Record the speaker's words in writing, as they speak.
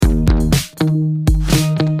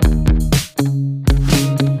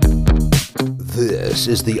This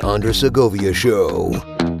is the Andres Segovia Show.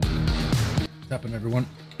 What's happening, everyone?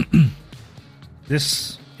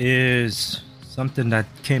 This is something that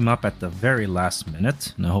came up at the very last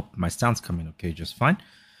minute, and I hope my sound's coming okay just fine.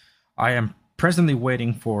 I am presently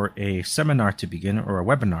waiting for a seminar to begin, or a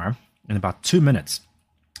webinar, in about 2 minutes.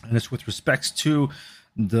 And it's with respects to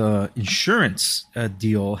the insurance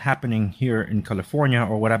deal happening here in California,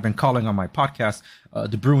 or what I've been calling on my podcast,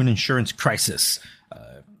 the brewing insurance crisis.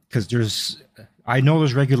 Because I know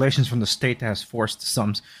there's regulations from the state that has forced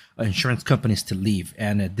some insurance companies to leave.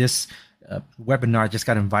 And this webinar I just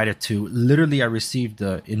got invited to. Literally, I received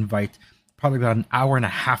the invite probably about an hour and a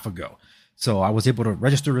half ago. So I was able to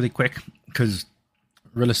register really quick because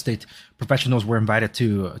real estate professionals were invited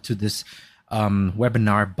to this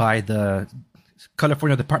webinar by the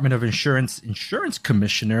California Department of Insurance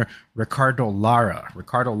Commissioner Ricardo Lara.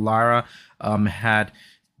 Ricardo Lara had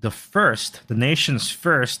the nation's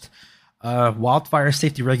first wildfire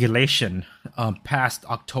safety regulation passed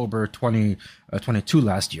October 2022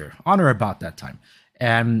 last year, on or about that time.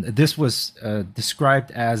 And this was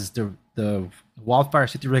described as the wildfire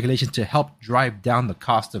safety regulation to help drive down the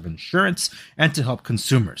cost of insurance and to help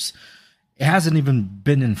consumers. It hasn't even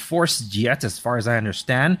been enforced yet, as far as I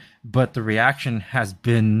understand, but the reaction has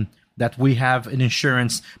been that we have an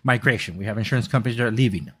insurance migration. We have insurance companies that are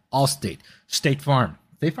leaving. Allstate, State Farm,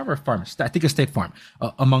 I think it's State Farm,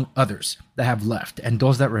 among others that have left. And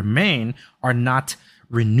those that remain are not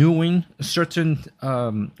renewing certain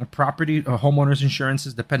property or homeowners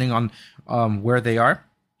insurances, depending on where they are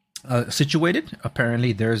situated.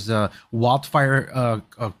 Apparently, there's wildfire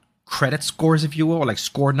credit scores, if you will, or like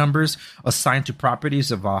score numbers assigned to properties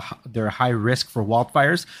of their high risk for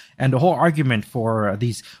wildfires. And the whole argument for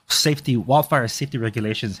these wildfire safety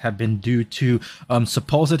regulations have been due to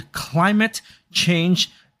supposed climate change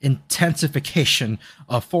intensification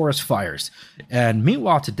of forest fires. And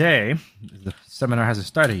meanwhile, today, the seminar hasn't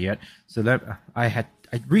started yet, so that I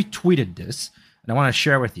retweeted this, and I want to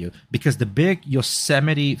share with you, because the big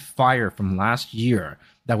Yosemite fire from last year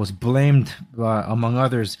that was blamed, among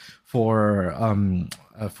others, for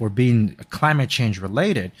being climate change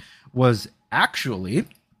related was actually,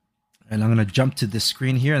 and I'm going to jump to this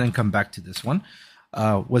screen here and then come back to this one,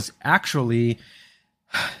 was actually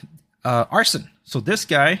arson. So this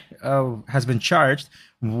guy has been charged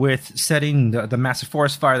with setting the massive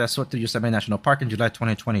forest fire that swept through Yosemite National Park in July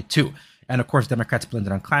 2022. And of course, Democrats blamed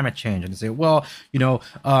it on climate change and they say, well,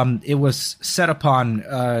 it was set upon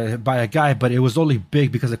by a guy, but it was only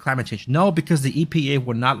big because of climate change. No, because the EPA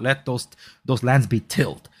would not let those lands be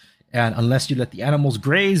tilled. And unless you let the animals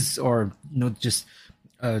graze or, just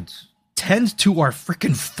tend to our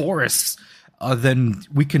freaking forests, then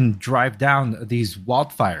we can drive down these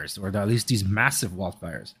wildfires, or at least these massive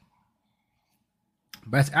wildfires.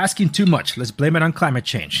 But it's asking too much. Let's blame it on climate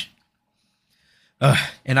change.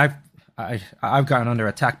 And I've gotten under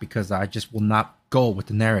attack because I just will not go with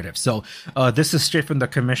the narrative. So this is straight from the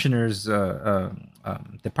Commissioner's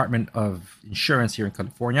Department of Insurance here in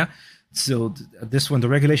California. So this one, the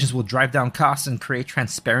regulations will drive down costs and create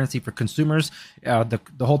transparency for consumers. The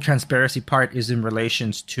whole transparency part is in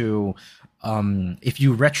relations to if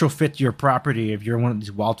you retrofit your property, if you're in one of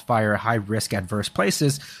these wildfire high risk adverse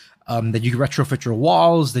places, that you retrofit your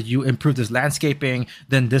walls, that you improve this landscaping,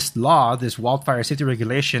 then this law, this wildfire safety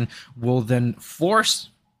regulation, will then force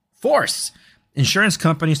insurance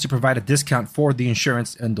companies to provide a discount for the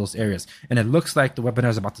insurance in those areas. And it looks like the webinar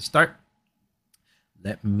is about to start.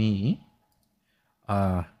 Let me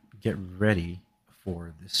get ready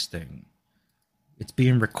for this thing. It's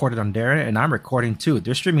being recorded on there, and I'm recording too.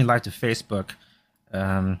 They're streaming live to Facebook.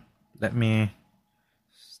 Let me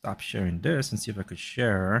stop sharing this and see if I could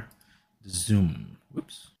share the Zoom.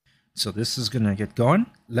 Whoops. So this is going to get going.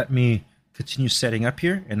 Let me continue setting up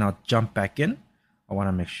here, and I'll jump back in. I want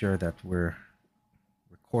to make sure that we're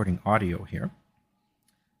recording audio here.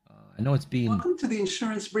 I know it's being... Welcome to the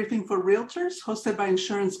Insurance Briefing for Realtors, hosted by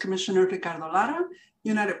Insurance Commissioner Ricardo Lara,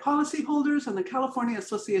 United Policyholders, and the California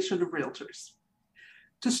Association of Realtors.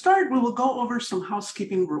 To start, we will go over some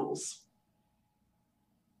housekeeping rules.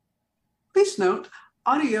 Please note,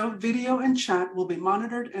 audio, video, and chat will be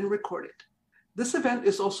monitored and recorded. This event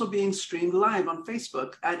is also being streamed live on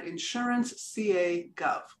Facebook at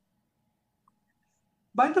InsuranceCA.gov.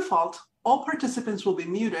 By default, all participants will be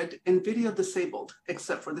muted and video disabled,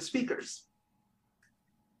 except for the speakers.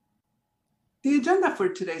 The agenda for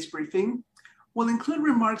today's briefing will include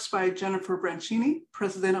remarks by Jennifer Branchini,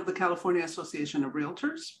 President of the California Association of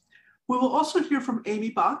Realtors. We will also hear from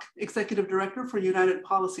Amy Bach, Executive Director for United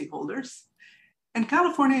Policyholders, and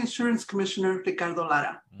California Insurance Commissioner Ricardo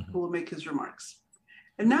Lara, who will make his remarks.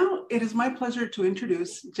 And now it is my pleasure to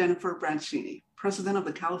introduce Jennifer Branchini, President of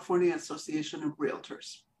the California Association of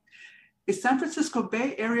Realtors. A San Francisco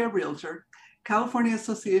Bay Area realtor, California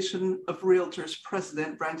Association of Realtors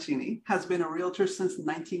President Branchini has been a realtor since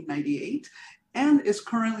 1998 and is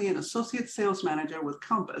currently an associate sales manager with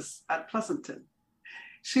Compass at Pleasanton.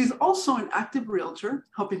 She's also an active realtor,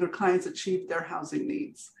 helping her clients achieve their housing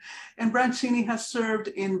needs. And Branchini has served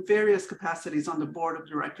in various capacities on the board of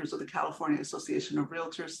directors of the California Association of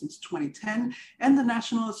Realtors since 2010 and the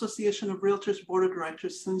National Association of Realtors Board of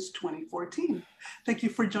Directors since 2014. Thank you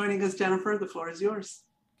for joining us, Jennifer. The floor is yours.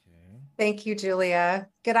 Thank you, Julia.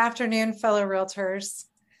 Good afternoon, fellow realtors.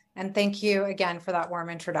 And thank you again for that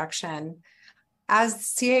warm introduction.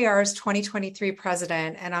 As CAR's 2023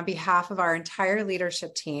 president and on behalf of our entire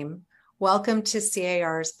leadership team, welcome to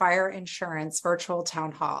CAR's Fire Insurance Virtual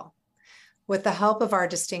Town Hall. With the help of our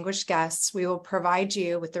distinguished guests, we will provide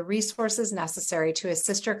you with the resources necessary to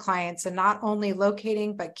assist your clients in not only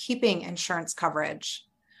locating, but keeping insurance coverage.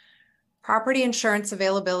 Property insurance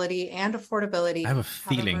availability and affordability have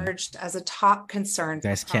emerged as a top concern you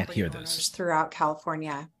guys for can't property hear owners this throughout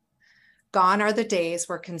California. Gone are the days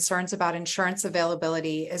where concerns about insurance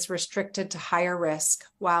availability is restricted to higher risk,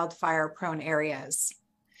 wildfire-prone areas.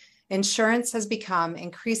 Insurance has become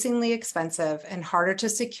increasingly expensive and harder to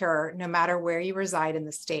secure no matter where you reside in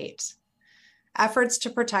the state. Efforts to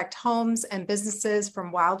protect homes and businesses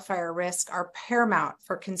from wildfire risk are paramount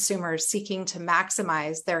for consumers seeking to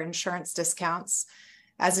maximize their insurance discounts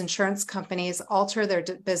as insurance companies alter their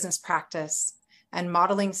business practice and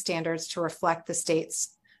modeling standards to reflect the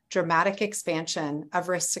state's dramatic expansion of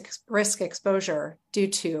risk exposure due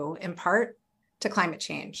to, in part, to climate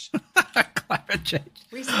change. Climate change.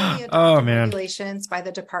 Recently adopted regulations by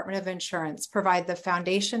the Department of Insurance provide the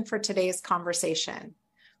foundation for today's conversation,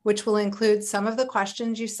 which will include some of the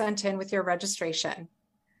questions you sent in with your registration.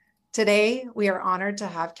 Today, we are honored to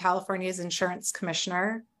have California's Insurance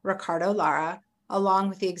Commissioner, Ricardo Lara, along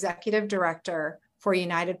with the Executive Director for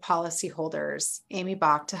United Policyholders, Amy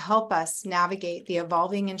Bach, to help us navigate the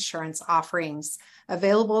evolving insurance offerings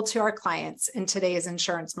available to our clients in today's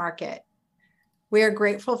insurance market. We are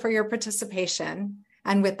grateful for your participation.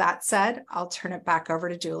 And with that said, I'll turn it back over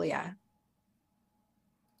to Julia.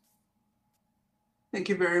 Thank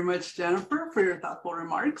you very much, Jennifer, for your thoughtful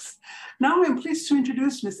remarks. Now I'm pleased to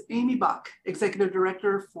introduce Ms. Amy Bach, Executive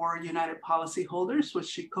Director for United Policyholders, which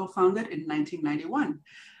she co-founded in 1991.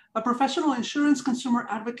 A professional insurance consumer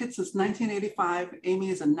advocate since 1985, Amy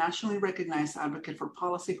is a nationally recognized advocate for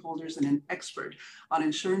policyholders and an expert on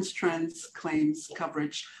insurance trends, claims,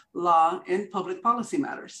 coverage, law, and public policy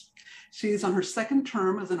matters. She is on her second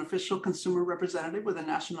term as an official consumer representative with the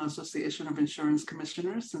National Association of Insurance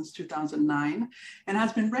Commissioners since 2009 and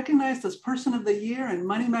has been recognized as Person of the Year in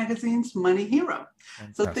Money Magazine's Money Hero.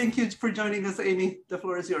 Fantastic. So thank you for joining us, Amy. The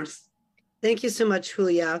floor is yours. Thank you so much,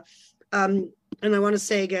 Julia. And I want to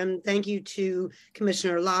say again, thank you to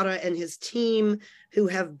Commissioner Lara and his team who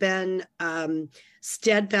have been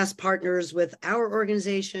steadfast partners with our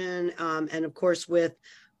organization and of course with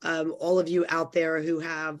all of you out there who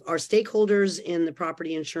are stakeholders in the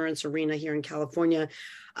property insurance arena here in California,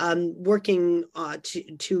 working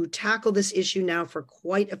to tackle this issue now for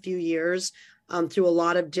quite a few years through a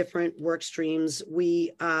lot of different work streams.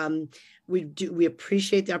 We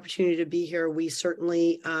appreciate the opportunity to be here. We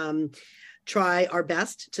certainly try our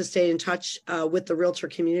best to stay in touch with the realtor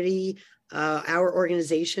community. Our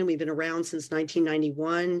organization, we've been around since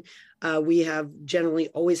 1991. We have generally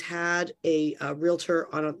always had a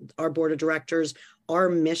realtor on our board of directors. Our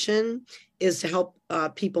mission is to help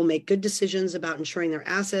people make good decisions about insuring their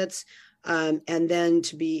assets and then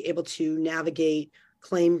to be able to navigate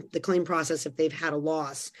the claim process if they've had a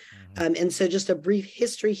loss. And so just a brief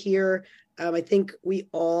history here. I think we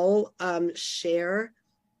all share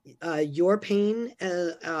your pain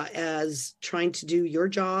as trying to do your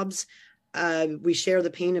jobs. We share the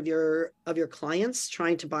pain of your clients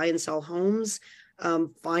trying to buy and sell homes,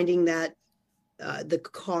 finding that the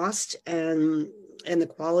cost and the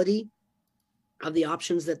quality of the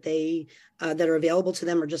options that that are available to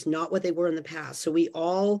them are just not what they were in the past. So we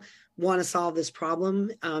all want to solve this problem.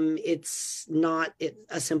 It's not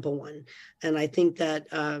a simple one. And I think that,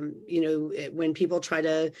 when people try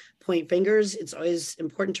to point fingers, it's always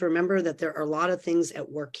important to remember that there are a lot of things at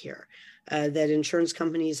work here, that insurance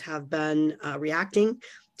companies have been reacting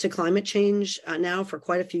to climate change now for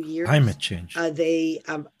quite a few years. Climate change. They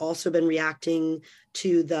have also been reacting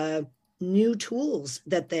to the new tools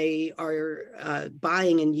that they are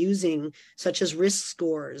buying and using, such as risk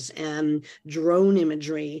scores and drone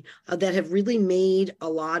imagery, that have really made a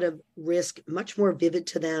lot of risk much more vivid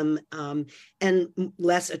to them and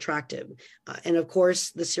less attractive. And of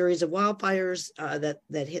course, the series of wildfires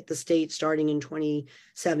that hit the state starting in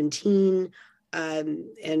 2017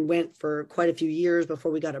 and went for quite a few years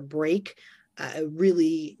before we got a break,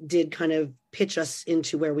 really did kind of pitch us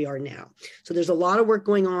into where we are now. So there's a lot of work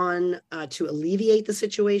going on to alleviate the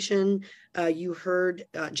situation. You heard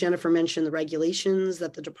Jennifer mention the regulations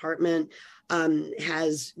that the department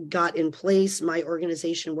has got in place. My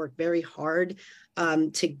organization worked very hard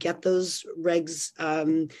to get those regs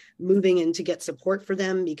moving and to get support for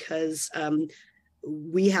them, because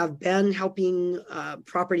we have been helping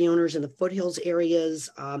property owners in the foothills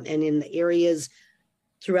areas and in the areas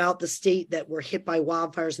throughout the state that were hit by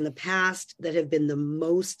wildfires in the past, that have been the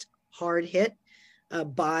most hard hit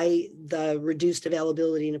by the reduced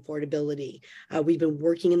availability and affordability. We've been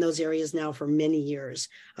working in those areas now for many years.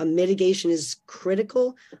 Mitigation is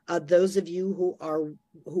critical. Those of you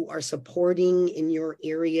who are supporting in your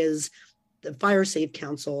areas the Fire Safe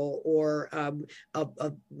Council or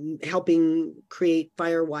helping create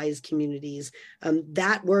FireWise communities,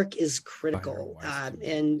 that work is critical.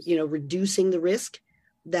 And reducing the risk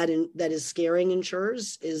that is scaring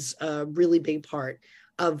insurers is a really big part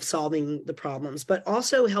of solving the problems, but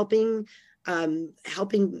also helping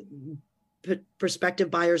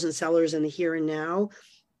prospective buyers and sellers in the here and now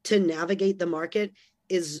to navigate the market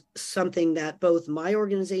is something that both my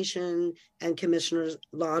organization and Commissioner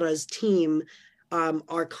Lara's team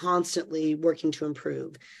are constantly working to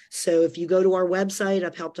improve. So if you go to our website,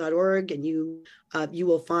 uphelp.org, and you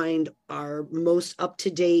will find our most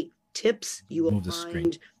up-to-date tips. You will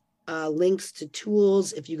find links to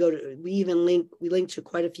tools. If you go to, we link to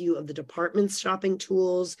quite a few of the department's shopping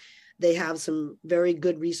tools. They have some very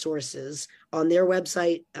good resources on their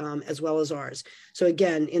website as well as ours. So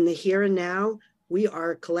again, in the here and now, we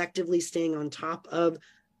are collectively staying on top of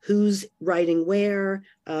who's writing where,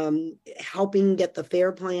 helping get the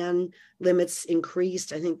FAIR plan limits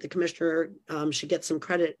increased. I think the commissioner should get some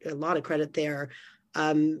credit, a lot of credit there,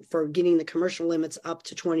 for getting the commercial limits up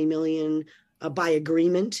to 20 million by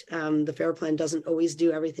agreement. The FAIR plan doesn't always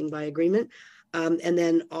do everything by agreement. And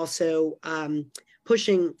then also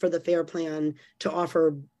pushing for the FAIR plan to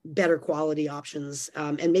offer better quality options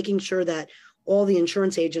and making sure that all the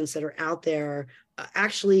insurance agents that are out there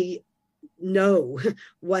actually know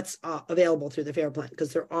what's available through the FAIR plan,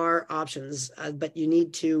 because there are options, but you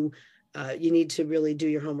need to really do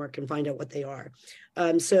your homework and find out what they are.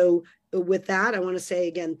 So with that, I want to say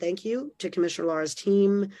again, thank you to Commissioner Lara's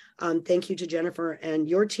team. Thank you to Jennifer and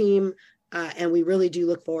your team. And we really do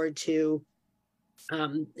look forward to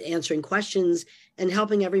answering questions and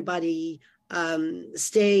helping everybody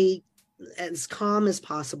stay as calm as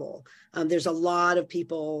possible. There's a lot of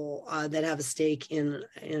people that have a stake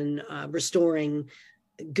in restoring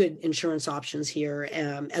good insurance options here,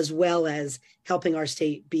 as well as helping our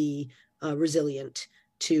state be resilient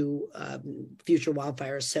to future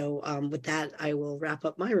wildfires. So with that, I will wrap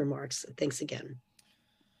up my remarks. Thanks again.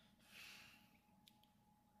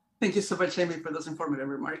 Thank you so much, Amy, for those informative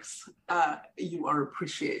remarks. You are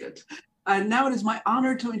appreciated. Now it is my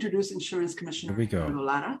honor to introduce Insurance Commissioner Ricardo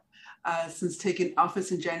Lara. Since taking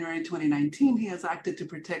office in January 2019, he has acted to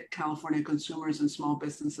protect California consumers and small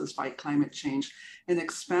businesses fight climate change and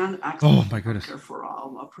expand access to care for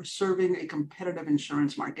all, while preserving a competitive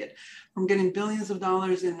insurance market. From getting billions of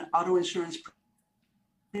dollars in auto insurance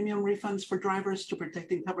premium refunds for drivers to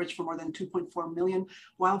protecting coverage for more than 2.4 million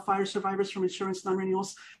wildfire survivors from insurance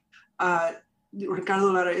non-renewals,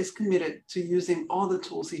 Ricardo Lara is committed to using all the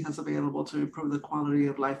tools he has available to improve the quality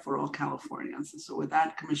of life for all Californians. And so with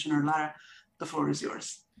that, Commissioner Lara, the floor is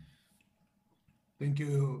yours. Thank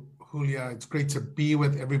you, Julia. It's great to be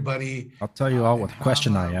with everybody. I'll tell you all what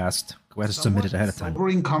question I asked. Go ahead and submit it ahead of time.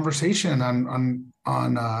 Sobering conversation on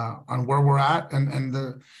where we're at and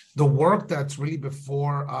the work that's really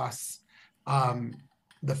before us.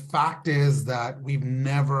 The fact is that we've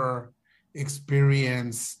never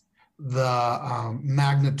experienced the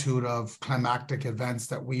magnitude of climactic events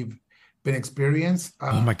that we've been experienced,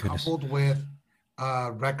 coupled with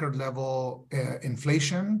record level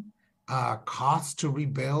inflation, costs to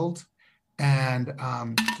rebuild, and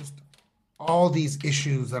just all these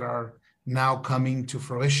issues that are now coming to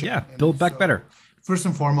fruition. Yeah, build back better. First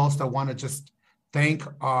and foremost, I want to just thank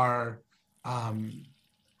our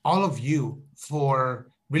all of you for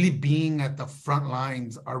really being at the front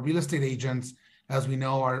lines. Our real estate agents, as we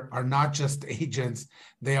know, are not just agents.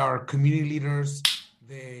 They are community leaders.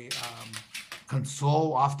 They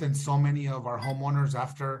console often so many of our homeowners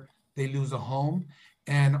after they lose a home,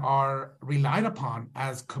 and are relied upon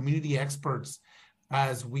as community experts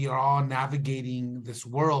as we are all navigating this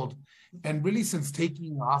world. And really, since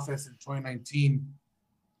taking office in 2019,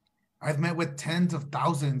 I've met with tens of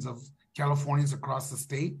thousands of Californians across the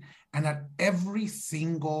state, and at every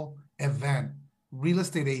single event, real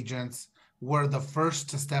estate agents were the first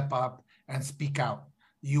to step up and speak out.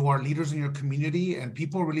 You are leaders in your community, and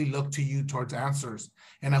people really look to you towards answers.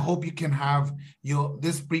 And I hope you can have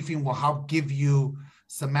this briefing will help give you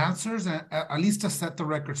some answers, and at least to set the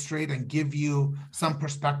record straight and give you some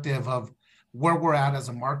perspective of where we're at as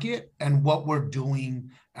a market and what we're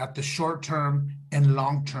doing at the short term and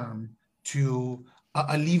long term to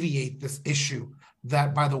alleviate this issue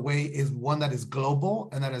that, by the way, is one that is global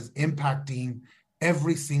and that is impacting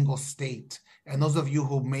every single state. And those of you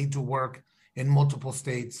who made to work in multiple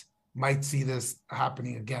states might see this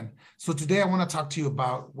happening again. So today I want to talk to you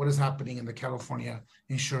about what is happening in the California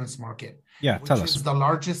insurance market. Yeah, tell us. Which is the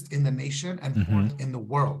largest in the nation and fourth in the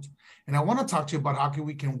world. And I want to talk to you about how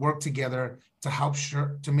we can work together to help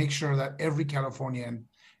to make sure that every Californian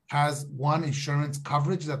has one insurance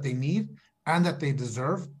coverage that they need and that they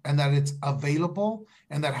deserve, and that it's available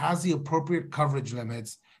and that has the appropriate coverage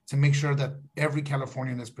limits to make sure that every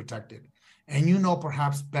Californian is protected. And you know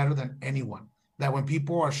perhaps better than anyone that when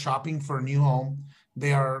people are shopping for a new home,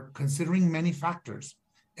 they are considering many factors.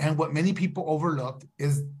 And what many people overlook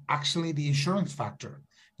is actually the insurance factor.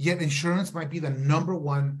 Yet insurance might be the number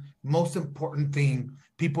one most important thing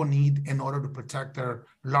people need in order to protect their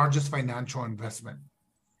largest financial investment.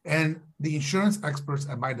 And the insurance experts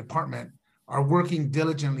at my department are working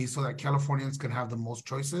diligently so that Californians can have the most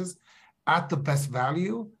choices at the best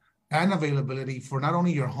value and availability for not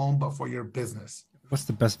only your home, but for your business. What's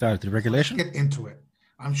the best value? The regulation? Let's get into it.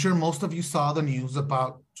 I'm sure most of you saw the news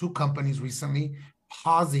about two companies recently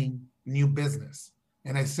pausing new business.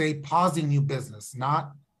 And I say pausing new business,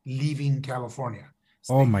 not leaving California.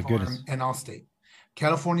 Oh my Farm goodness. and Allstate.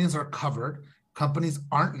 Californians are covered. Companies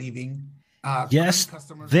aren't leaving. Yes,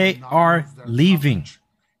 they are leaving. Coverage.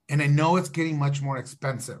 And I know it's getting much more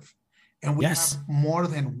expensive. And we have more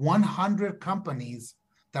than 100 companies,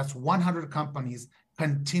 that's 100 companies,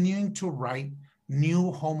 continuing to write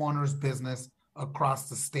new homeowners business across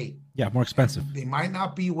the state. Yeah, more expensive. And they might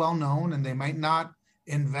not be well known and they might not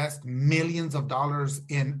invest millions of dollars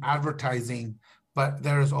in advertising, but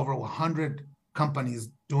there's over 100 companies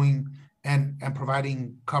doing and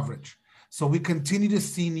providing coverage. So we continue to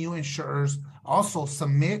see new insurers also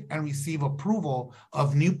submit and receive approval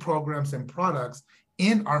of new programs and products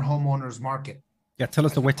in our homeowners market. Yeah, tell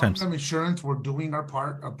us the wait times. Insurance, we're doing our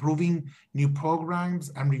part, approving new programs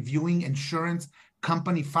and reviewing insurance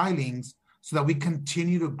company filings so that we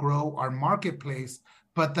continue to grow our marketplace,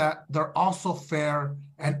 but that they're also fair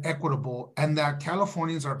and equitable, and that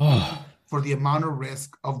Californians are paying for the amount of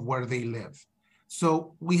risk of where they live.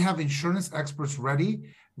 So we have insurance experts ready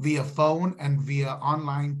via phone and via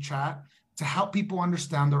online chat to help people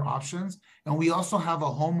understand their options. And we also have a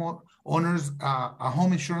home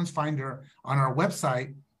insurance finder on our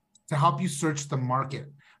website to help you search the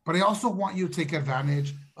market. But I also want you to take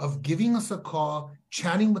advantage of giving us a call,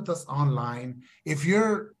 chatting with us online. If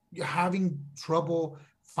you're having trouble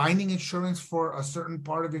finding insurance for a certain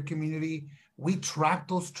part of your community, we track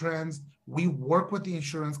those trends. We work with the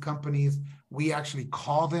insurance companies. We actually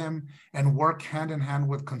call them and work hand in hand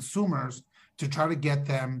with consumers to try to get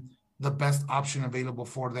them the best option available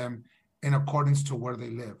for them in accordance to where they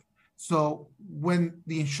live. So when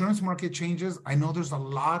the insurance market changes, I know there's a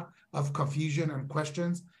lot of confusion and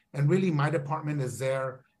questions, and really my department is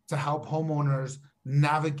there to help homeowners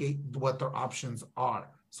navigate what their options are.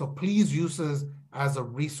 So please use this as a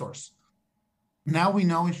resource. Now we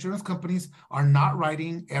know insurance companies are not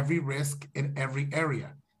writing every risk in every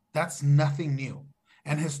area. That's nothing new.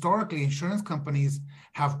 And historically, insurance companies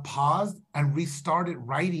have paused and restarted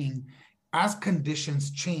writing as conditions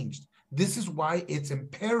changed. This is why it's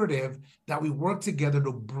imperative that we work together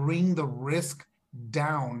to bring the risk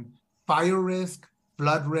down, fire risk,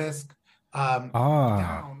 flood risk,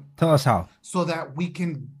 down. Tell us how. So that we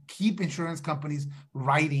can keep insurance companies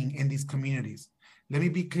writing in these communities. Let me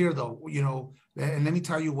be clear though, and let me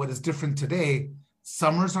tell you what is different today.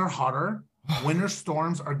 Summers are hotter, winter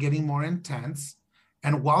storms are getting more intense,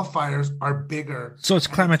 and wildfires are bigger. So it's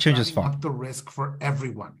climate change's fault. The risk for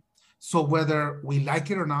everyone. So whether we like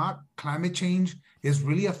it or not, climate change is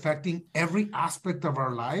really affecting every aspect of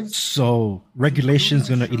our lives. So regulation is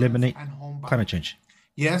going to eliminate climate change.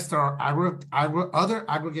 Yes, there are other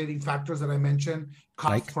aggregating factors that I mentioned.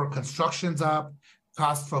 Cost for construction's up,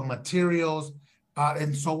 cost for materials,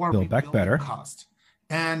 and so are Build Back rebuilding Better. cost.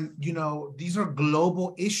 And, these are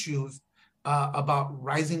global issues about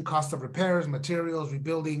rising cost of repairs, materials,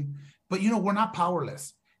 rebuilding. But, we're not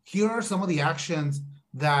powerless. Here are some of the actions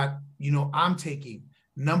that, I'm taking.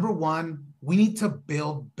 Number one, we need to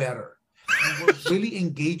build better. And we're really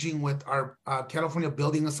engaging with our California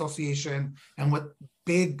Building Association and with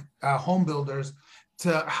big home builders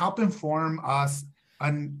to help inform us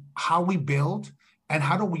on how we build and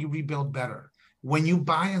how do we rebuild better. When you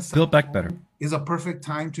buy and sell, Build Back Better is a perfect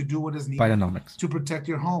time to do what is needed Bidenomics to protect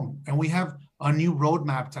your home. And we have a new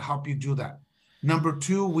roadmap to help you do that. Number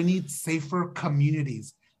two, we need safer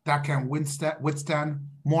communities that can withstand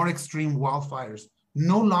more extreme wildfires.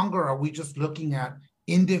 No longer are we just looking at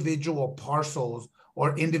individual parcels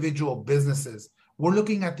or individual businesses. We're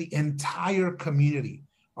looking at the entire community.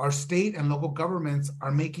 Our state and local governments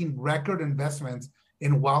are making record investments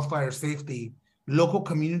in wildfire safety. Local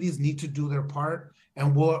communities need to do their part,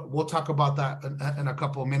 and we'll talk about that in a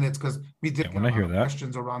couple of minutes because we did get a lot of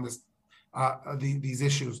questions around this, these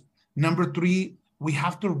issues. Number three, we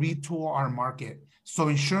have to retool our market so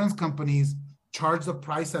insurance companies charge the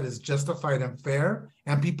price that is justified and fair,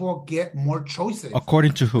 and people get more choices.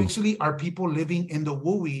 According to who? Especially our people living in the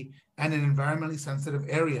WUI and in environmentally sensitive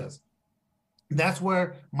areas. That's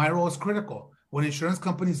where my role is critical. When insurance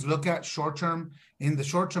companies look at in the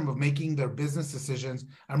short term of making their business decisions,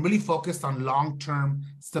 I'm really focused on long-term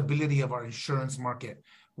stability of our insurance market.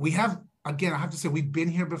 We have, again, I have to say, we've been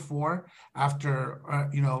here before after,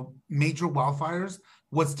 major wildfires.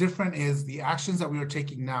 What's different is the actions that we are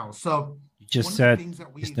taking now. So you just said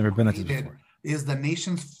it's never been like this before. Is the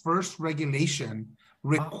nation's first regulation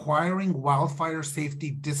requiring wildfire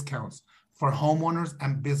safety discounts for homeowners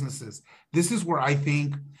and businesses. This is where I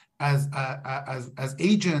think as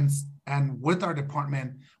agents and with our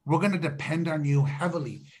department, we're going to depend on you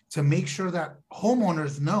heavily to make sure that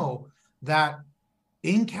homeowners know that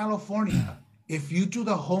in California, if you do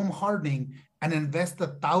the home hardening and invest the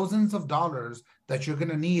thousands of dollars that you're going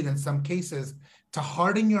to need in some cases to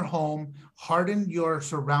harden your home, harden your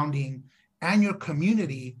surrounding and your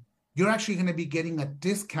community, you're actually going to be getting a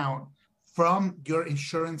discount from your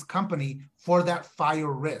insurance company for that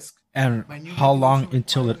fire risk. And how long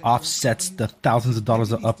until it offsets the thousands of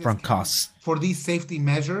dollars of upfront costs? For these safety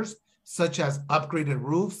measures, such as upgraded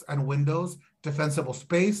roofs and windows, defensible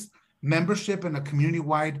space, membership in a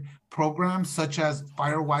community-wide program such as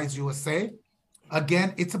Firewise USA.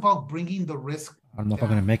 Again, it's about bringing the risk. I don't know if I'm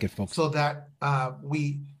going to make it, folks. So that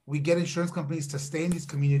we get insurance companies to stay in these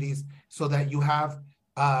communities so that you have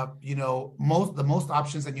the most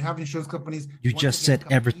options, and you have insurance companies. You just said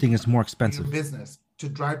everything is more expensive. Business to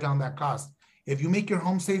drive down that cost. If you make your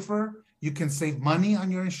home safer, you can save money on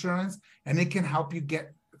your insurance, and it can help you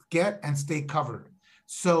get and stay covered.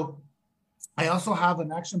 So I also have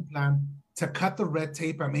an action plan to cut the red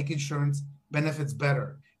tape and make insurance benefits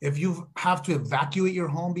better. If you have to evacuate your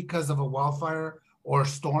home because of a wildfire or a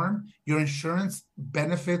storm, your insurance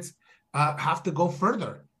benefits have to go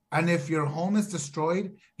further. And if your home is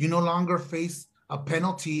destroyed, you no longer face a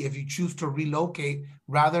penalty if you choose to relocate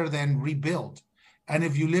rather than rebuild. And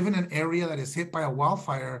if you live in an area that is hit by a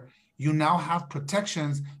wildfire, you now have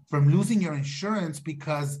protections from losing your insurance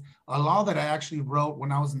because a law that I actually wrote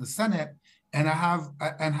when I was in the Senate, and I have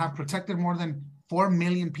protected more than 4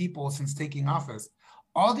 million people since taking office.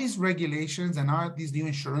 All these regulations and these new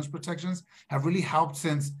insurance protections have really helped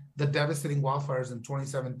since the devastating wildfires in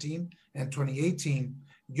 2017 and 2018.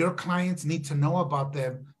 Your clients need to know about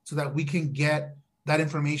them so that we can get that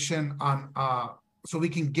information to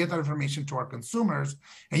our consumers.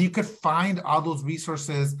 And you could find all those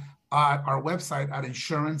resources at our website at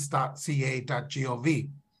insurance.ca.gov.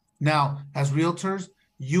 Now, as realtors,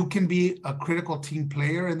 you can be a critical team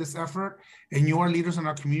player in this effort, and you are leaders in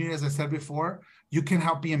our community. As I said before, you can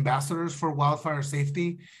help be ambassadors for wildfire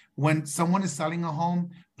safety. When someone is selling a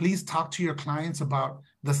home, please talk to your clients about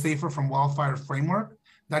the Safer from Wildfire framework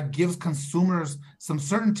that gives consumers some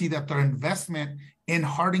certainty that their investment in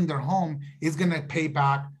hardening their home is going to pay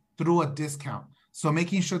back through a discount. So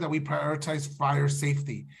making sure that we prioritize fire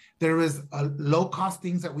safety. There is low-cost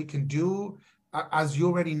things that we can do, as you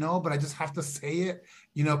already know, but I just have to say it,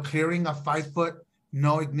 clearing a 5-foot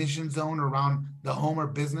no ignition zone around the home or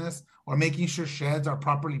business, or making sure sheds are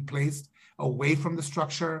properly placed away from the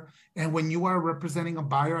structure. And when you are representing a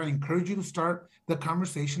buyer, I encourage you to start the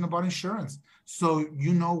conversation about insurance so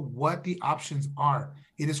you know what the options are.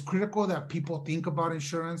 It is critical that people think about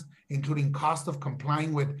insurance, including cost of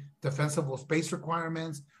complying with defensible space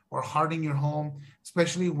requirements or hardening your home,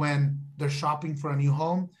 especially when they're shopping for a new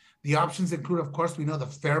home. The options include, of course, we know the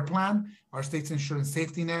FAIR Plan, our state's insurance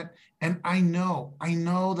safety net. And I know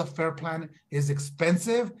the FAIR Plan is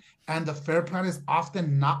expensive and the FAIR Plan is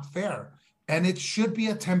often not fair. And it should be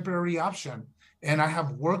a temporary option. And I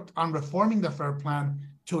have worked on reforming the FAIR Plan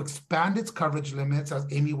to expand its coverage limits, as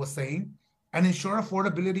Amy was saying, and ensure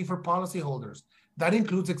affordability for policyholders. That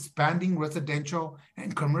includes expanding residential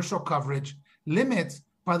and commercial coverage limits.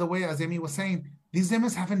 By the way, as Amy was saying, these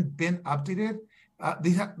limits haven't been updated.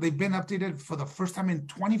 They've been updated for the first time in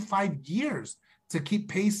 25 years to keep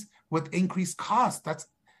pace with increased costs. That's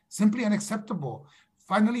simply unacceptable.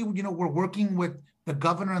 Finally, we're working with the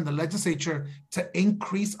governor and the legislature to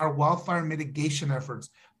increase our wildfire mitigation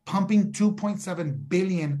efforts, pumping $2.7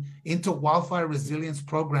 billion into wildfire resilience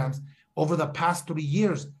programs over the past 3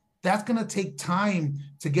 years. That's going to take time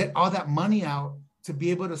to get all that money out to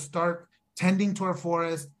be able to start tending to our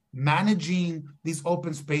forests, managing these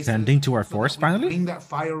open spaces. Tending to our forest, finally? Bring that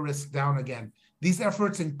fire risk down again. These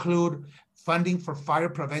efforts include funding for fire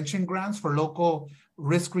prevention grants for local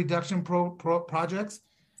risk reduction projects,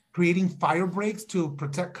 creating fire breaks to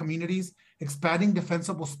protect communities, expanding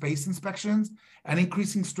defensible space inspections, and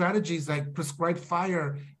increasing strategies like prescribed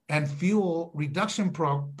fire and fuel reduction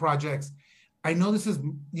projects. I know this is,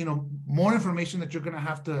 more information that you're going to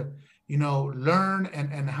have to, learn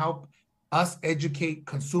and help us educate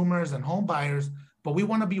consumers and home buyers, but we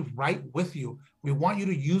want to be right with you. We want you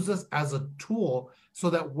to use us as a tool so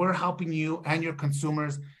that we're helping you and your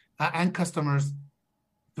consumers and customers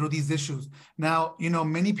through these issues. Now,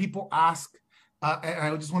 many people ask,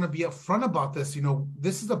 and I just want to be upfront about this,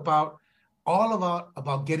 this is about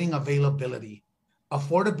getting availability.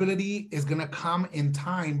 Affordability is going to come in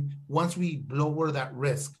time once we lower that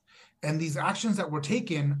risk. And these actions that we're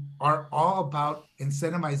taking are all about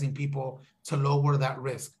incentivizing people to lower that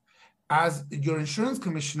risk. As your insurance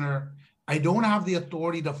commissioner, I don't have the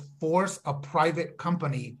authority to force a private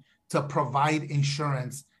company to provide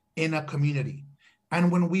insurance in a community.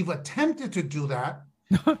 And when we've attempted to do that,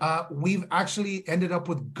 we've actually ended up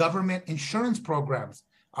with government insurance programs.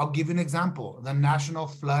 I'll give you an example, the National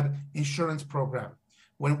Flood Insurance Program.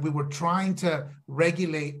 When we were trying to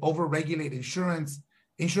over-regulate insurance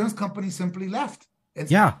companies simply left.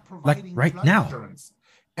 And like right now. Insurance.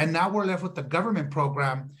 And now we're left with the government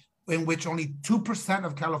program in which only 2%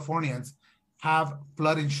 of Californians have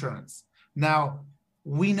flood insurance. Now,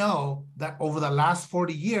 we know that over the last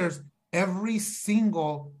 40 years, every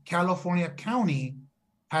single California county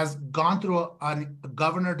has gone through a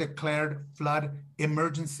governor-declared flood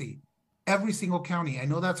emergency. Every single county. I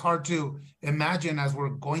know that's hard to imagine as we're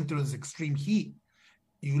going through this extreme heat.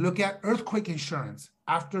 You look at earthquake insurance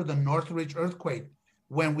after the Northridge earthquake,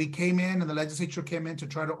 when we came in and the legislature came in to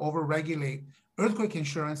try to over-regulate earthquake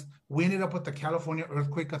insurance, we ended up with the California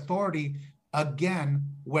Earthquake Authority, again,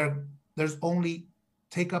 where there's only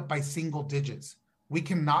take up by single digits. We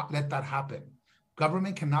cannot let that happen.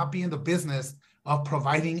 Government cannot be in the business of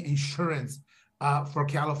providing insurance for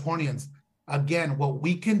Californians. Again, what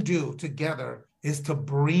we can do together is to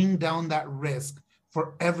bring down that risk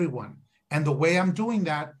for everyone. And the way I'm doing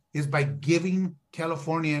that is by giving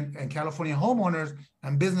California homeowners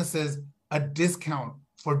and businesses a discount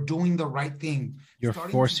for doing the right thing. You're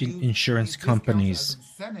forcing insurance companies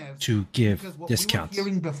to give discounts. What we were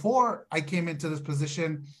hearing before I came into this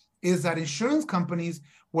position is that insurance companies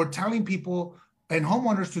were telling people and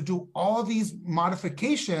homeowners to do all these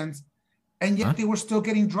modifications, and yet they were still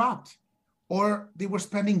getting dropped, or they were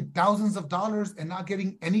spending thousands of dollars and not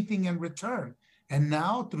getting anything in return. And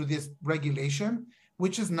now through this regulation,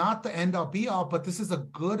 which is not the end all be all, but this is a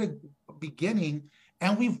good beginning.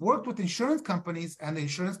 And we've worked with insurance companies and the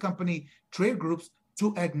insurance company trade groups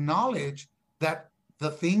to acknowledge that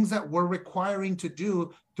the things that we're requiring to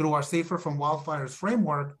do through our Safer from Wildfires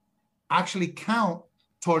framework actually count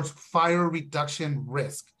towards fire reduction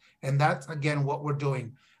risk. And that's, again, what we're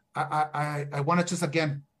doing. I want to just,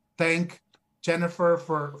 again, thank Jennifer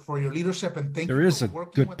for your leadership, and thank you. There is a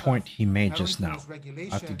good point he made just now. I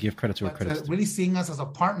have to give credit to where credit's due. Really seeing us as a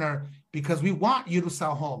partner, because we want you to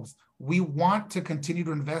sell homes. We want to continue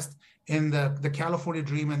to invest in the California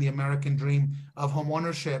dream and the American dream of home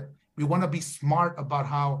ownership. We want to be smart about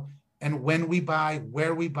how and when we buy,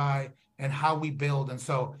 where we buy, and how we build. And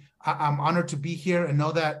so I'm honored to be here and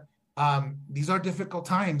know that these are difficult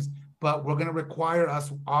times, but we're going to require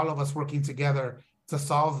all of us working together to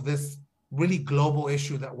solve this really global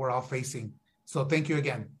issue that we're all facing. So thank you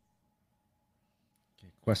again. Okay,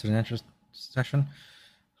 question and answer session.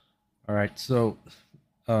 All right. So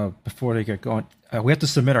before they get going, we have to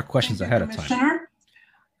submit our questions ahead of time.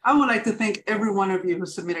 I would like to thank every one of you who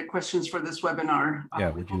submitted questions for this webinar.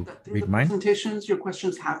 We hope that through the presentations, your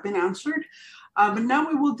questions have been answered. But now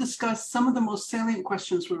we will discuss some of the most salient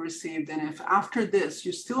questions we received. And if after this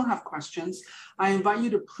you still have questions, I invite you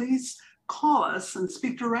to please call us and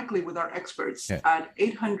speak directly with our experts at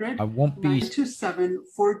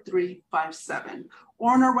 800-927-4357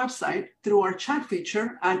 or on our website through our chat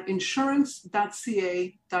feature at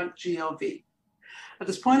insurance.ca.gov. At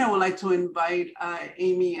this point, I would like to invite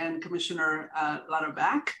Amy and Commissioner Lara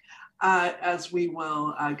back as we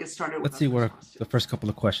will get started. Let's see what the first couple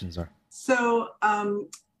of questions are. So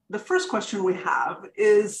the first question we have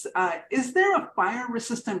is there a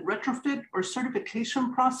fire-resistant retrofit or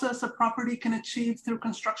certification process a property can achieve through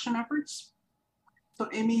construction efforts? So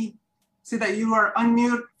Amy, see that you are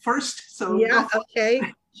unmute first. So yeah, okay,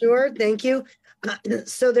 sure, thank you.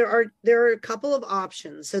 So there are a couple of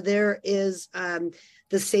options. So there is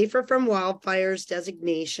the Safer from Wildfires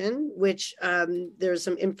designation, which there's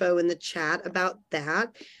some info in the chat about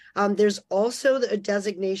that. There's also a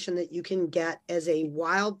designation that you can get as a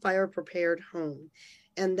wildfire prepared home.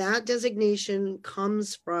 And that designation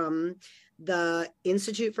comes from the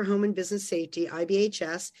Institute for Home and Business Safety,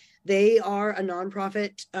 IBHS. They are a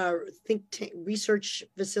nonprofit think tank research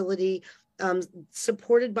facility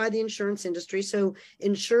supported by the insurance industry. So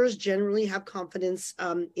insurers generally have confidence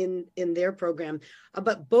in their program.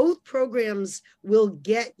 But both programs will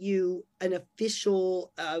get you an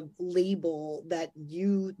official label that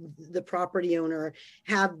you, the property owner,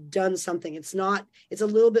 have done something. It's a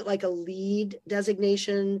little bit like a LEED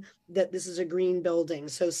designation that this is a green building.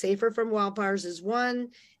 So Safer from Wildfires is one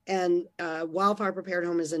and Wildfire Prepared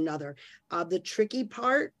Home is another. The tricky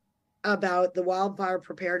part about the wildfire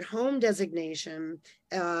prepared home designation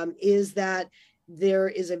is that there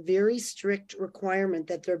is a very strict requirement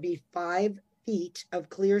that there be 5 feet of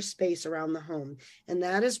clear space around the home. And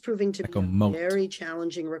that is proving to be a very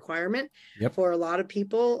challenging requirement for a lot of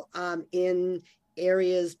people in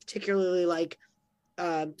areas, particularly like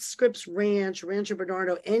Scripps Ranch, Rancho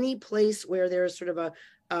Bernardo, any place where there's sort of a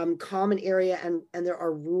common area and there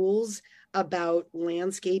are rules about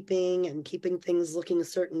landscaping and keeping things looking a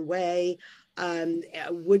certain way,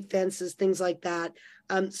 wood fences, things like that.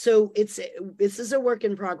 So this is a work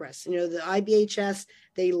in progress. You know, the IBHS,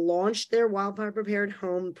 they launched their wildfire prepared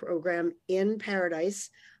home program in Paradise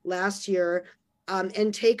last year,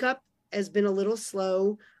 and take up has been a little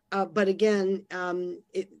slow. But again,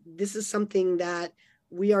 this is something that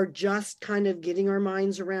we are just kind of getting our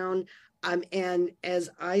minds around. And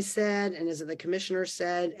as I said, and as the commissioner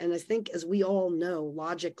said, and I think as we all know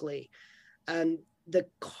logically, the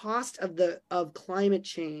cost of climate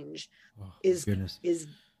change is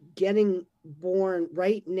getting borne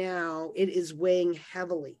right now. It is weighing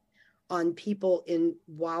heavily on people in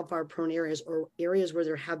wildfire prone areas or areas where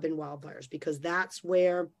there have been wildfires, because that's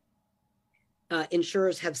where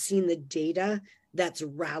insurers have seen the data that's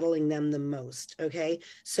rattling them the most. Okay,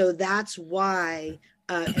 so that's why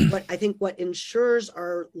what insurers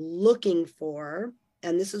are looking for,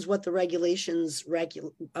 and this is what the regulations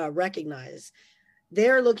recognize,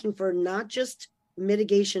 they're looking for not just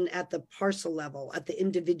mitigation at the parcel level, at the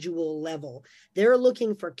individual level. They're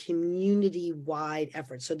looking for community-wide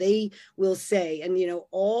efforts. So they will say, and you know,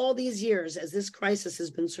 all these years as this crisis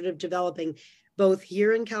has been sort of developing, both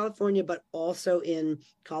here in California, but also in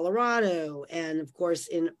Colorado, and of course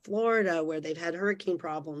in Florida, where they've had hurricane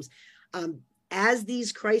problems. As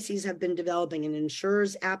these crises have been developing and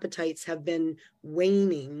insurers' appetites have been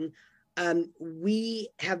waning, we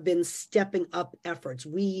have been stepping up efforts.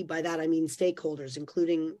 We, by that I mean stakeholders,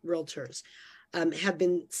 including realtors, have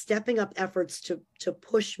been stepping up efforts to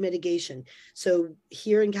push mitigation. So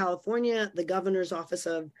here in California, the governor's office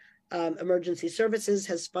of Emergency Services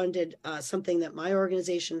has funded something that my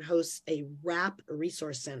organization hosts, a RAP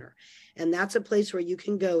resource center. And that's a place where you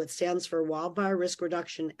can go. It stands for Wildfire Risk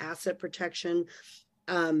Reduction, Asset Protection.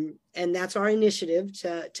 And that's our initiative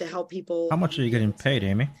to help people. How much are you getting paid,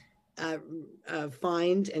 Amy?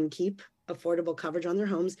 Find and keep affordable coverage on their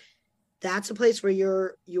homes. That's a place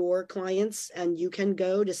where your clients and you can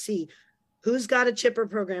go to see who's got a chipper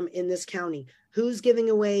program in this county, who's giving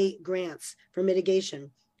away grants for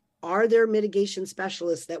mitigation. Are there mitigation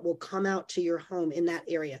specialists that will come out to your home in that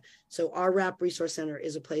area? So our RAP Resource Center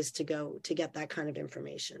is a place to go to get that kind of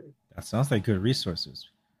information. That sounds like good resources,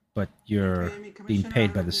 but you're being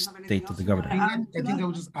paid by the state of the governor. I think I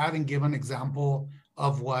would just add and give an example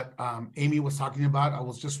of what Amy was talking about. I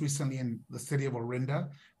was just recently in the city of Orinda,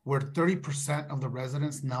 where 30% of the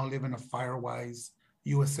residents now live in a Firewise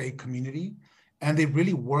USA community. And they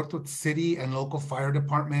really worked with city and local fire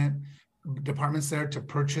department departments there to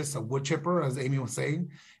purchase a wood chipper, as Amy was saying,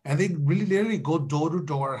 and they really literally go door to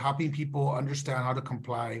door, helping people understand how to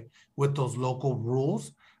comply with those local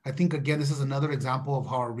rules. I think, again, this is another example of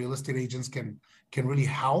how our real estate agents can really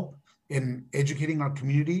help in educating our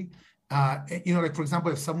community. Like, for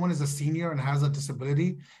example, if someone is a senior and has a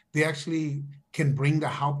disability, they actually can bring the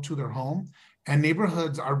help to their home. And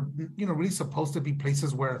neighborhoods are, really supposed to be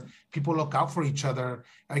places where people look out for each other.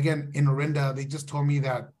 Again, in Orinda, they just told me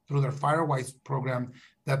that through their Firewise program,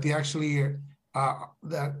 that they actually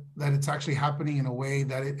that it's actually happening in a way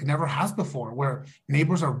that it never has before, where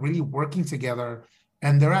neighbors are really working together,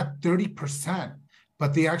 and they're at 30%,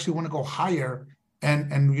 but they actually want to go higher,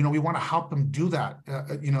 and we want to help them do that.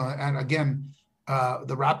 And again,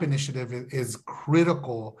 the RAP initiative is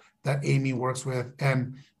critical that Amy works with,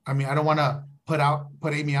 and I mean, I don't want to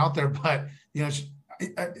put Amy out there, but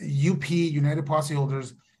UP, United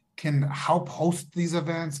Policyholders, can help host these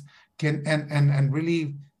events, and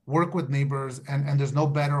really work with neighbors, and there's no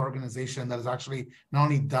better organization that has actually not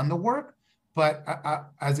only done the work, but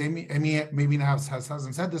as Amy maybe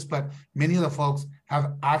hasn't said this, but many of the folks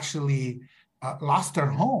have actually lost their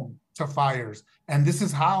home to fires, and this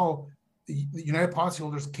is how United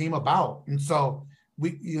Policyholders came about. And so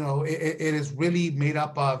it is really made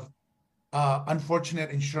up of unfortunate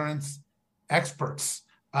insurance experts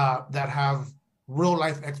that have real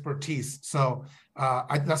life expertise. So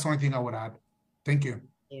that's the only thing I would add. Thank you.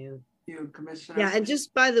 Thank you, Commissioner. Yeah, and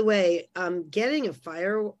just by the way, getting a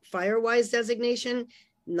Firewise designation,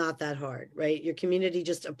 not that hard, right? Your community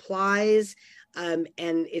just applies, and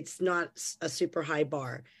it's not a super high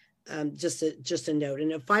bar. Just a note.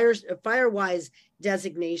 And a Firewise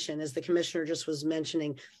designation, as the commissioner just was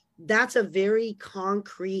mentioning, that's a very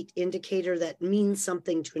concrete indicator that means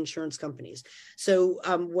something to insurance companies. So,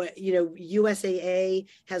 USAA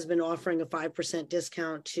has been offering a 5%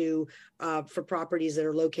 discount for properties that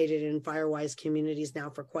are located in Firewise communities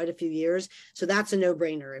now for quite a few years. So that's a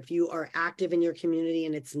no-brainer. If you are active in your community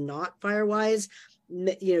and it's not Firewise,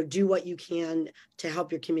 do what you can to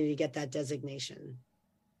help your community get that designation.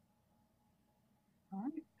 All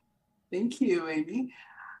right. Thank you, Amy.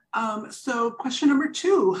 So question number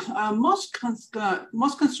 2, most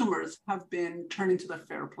consumers have been turning to the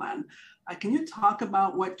FAIR Plan. Can you talk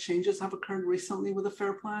about what changes have occurred recently with the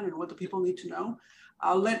FAIR Plan and what do people need to know?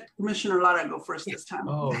 I'll let Commissioner Lara go first this time.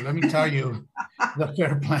 Oh, let me tell you, the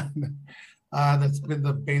FAIR Plan, that's been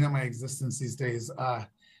the bane of my existence these days.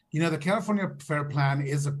 The California FAIR Plan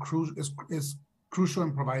is crucial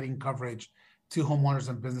in providing coverage to homeowners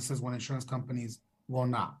and businesses when insurance companies will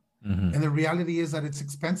not. Mm-hmm. And the reality is that it's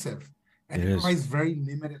expensive and it provides very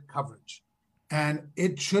limited coverage. And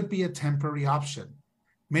it should be a temporary option.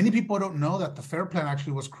 Many people don't know that the FAIR Plan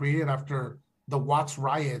actually was created after the Watts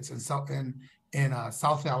riots in South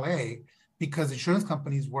LA, because insurance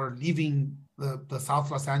companies were leaving the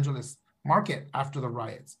South Los Angeles market after the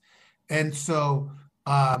riots. And so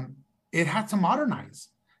it had to modernize.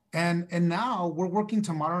 And now we're working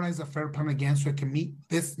to modernize the FAIR Plan again so it can meet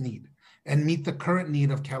this need and meet the current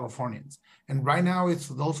need of Californians. And right now, it's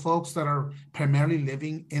those folks that are primarily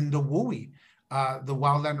living in the WUI, the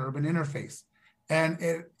wildland urban interface. And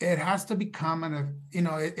it has to become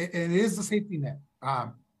it is the safety net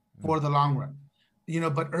for the long run.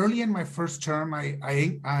 But early in my first term,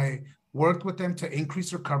 I worked with them to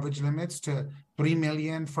increase their coverage limits to $3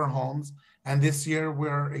 million for homes. And this year,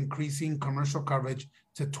 we're increasing commercial coverage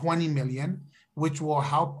to $20 million, which will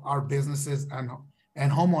help our businesses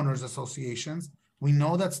and homeowners associations. We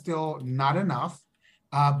know that's still not enough,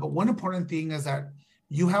 but one important thing is that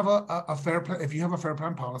you have a FAIR Plan. If you have a FAIR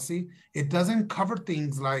Plan policy, it doesn't cover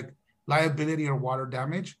things like liability or water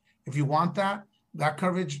damage. If you want that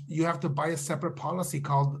coverage, you have to buy a separate policy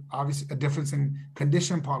called, obviously, a difference in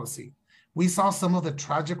condition policy. We saw some of the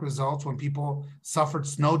tragic results when people suffered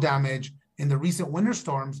snow damage in the recent winter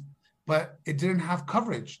storms, but it didn't have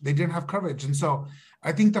coverage. They didn't have coverage. And so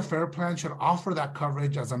I think the FAIR Plan should offer that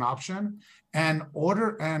coverage as an option, and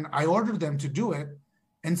I ordered them to do it.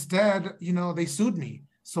 Instead, they sued me.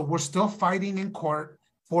 So we're still fighting in court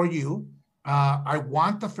for you. I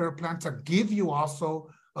want the FAIR Plan to give you also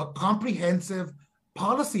a comprehensive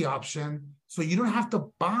policy option so you don't have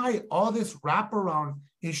to buy all this wraparound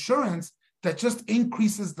insurance that just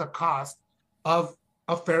increases the cost of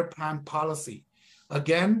a FAIR Plan policy.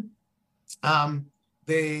 Again,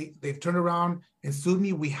 they've turned around and sued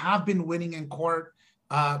me. We have been winning in court.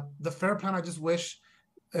 The FAIR Plan, I just wish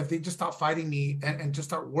if they just stop fighting me and just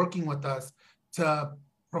start working with us to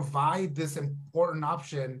provide this important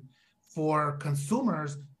option for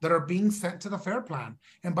consumers that are being sent to the FAIR Plan.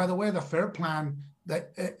 And by the way, the FAIR Plan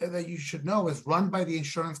that you should know is run by the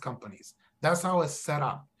insurance companies. That's how it's set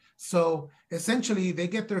up. So essentially, they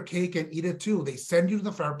get their cake and eat it too. They send you to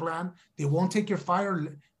the fair plan. They won't take your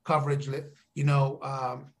fire coverage,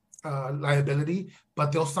 liability,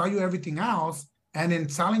 but they'll sell you everything else. And in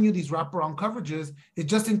selling you these wraparound coverages, it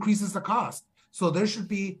just increases the cost. So there should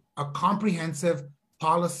be a comprehensive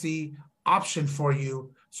policy option for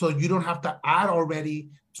you, so you don't have to add already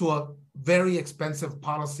to a very expensive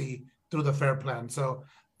policy through the fair plan. So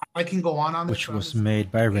I can go on this. Which was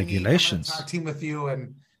made by regulations. I'm gonna tag team with you,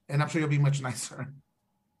 and I'm sure you'll be much nicer.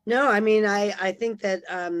 No, I mean, I think that,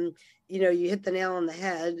 you hit the nail on the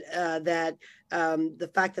head, that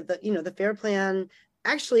the fact that the fair plan,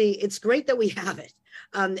 actually, it's great that we have it.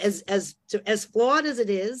 As flawed as it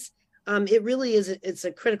is, it really is, it's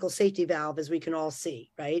a critical safety valve, as we can all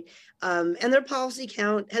see, right? And their policy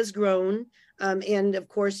count has grown. And of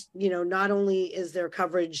course, not only is their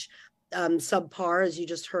coverage subpar, as you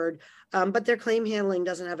just heard, but their claim handling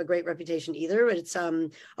doesn't have a great reputation either. It's a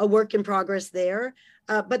work in progress there.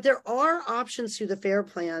 But there are options through the fair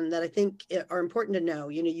plan that I think are important to know.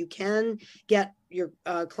 You can get, your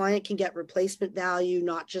client can get replacement value,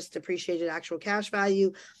 not just depreciated actual cash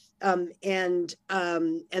value. And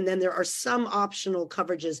then there are some optional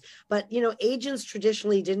coverages, but agents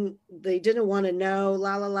traditionally didn't want to know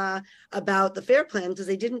about the fair plan, because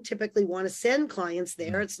they didn't typically want to send clients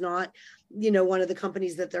there. It's not one of the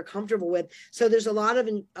companies that they're comfortable with. So there's a lot of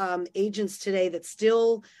agents today that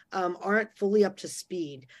still aren't fully up to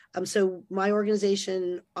speed. So my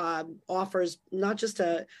organization offers not just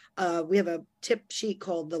we have a tip sheet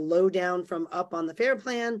called the Lowdown from Up on the Fair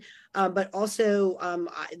Plan, but also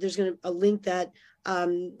there's a link that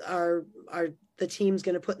the team's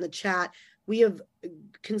going to put in the chat. We have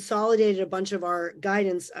consolidated a bunch of our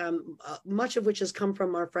guidance, much of which has come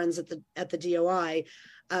from our friends at the DOI,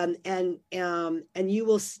 and you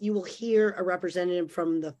will hear a representative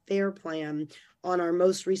from the Fair Plan on our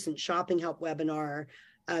most recent Shopping Help webinar,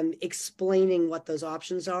 explaining what those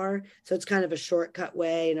options are. So it's kind of a shortcut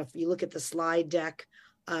way. And if you look at the slide deck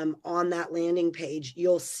on that landing page,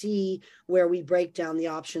 you'll see where we break down the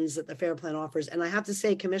options that the Fair Plan offers. And I have to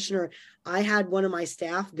say, Commissioner, I had one of my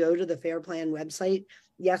staff go to the Fair Plan website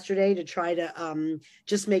yesterday to try to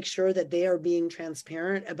just make sure that they are being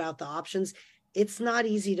transparent about the options. It's not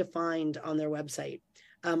easy to find on their website.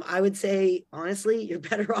 I would say, honestly, you're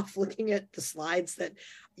better off looking at the slides that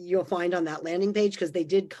you'll find on that landing page, because they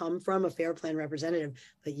did come from a Fair Plan representative,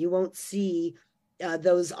 but you won't see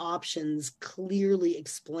those options clearly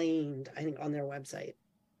explained, I think, on their website.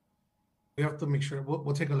 We have to make sure.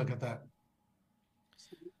 We'll take a look at that.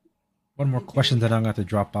 One more question that I'm going to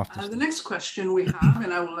drop off. The next question we have,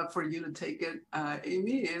 and I would love for you to take it,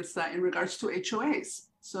 Amy, is in regards to HOAs.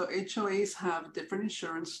 So HOAs have different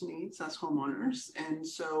insurance needs as homeowners. And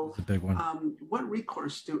so a big one. What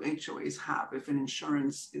recourse do HOAs have if an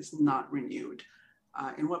insurance is not renewed?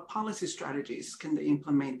 And what policy strategies can they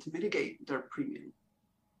implement to mitigate their premium?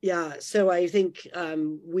 Yeah, so I think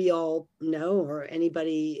we all know, or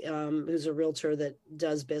anybody who's a realtor that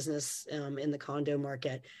does business in the condo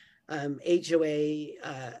market, HOA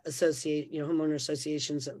homeowner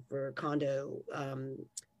associations for condo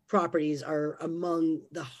properties are among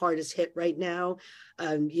the hardest hit right now.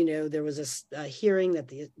 There was a hearing that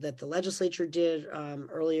the legislature did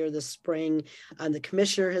earlier this spring. The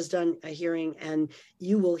commissioner has done a hearing, and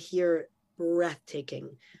you will hear breathtaking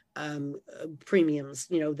premiums,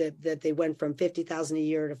 that they went from $50,000 a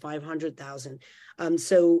year to $500,000.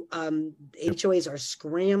 So HOAs are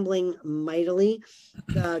scrambling mightily.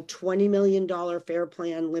 The $20 million Fair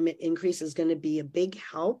Plan limit increase is going to be a big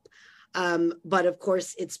help. But of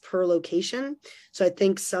course, it's per location. So I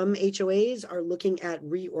think some HOAs are looking at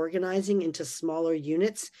reorganizing into smaller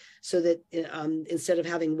units, so that instead of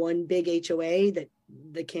having one big HOA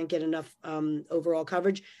that can't get enough overall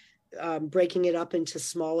coverage, breaking it up into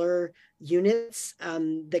smaller units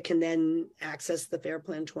that can then access the Fair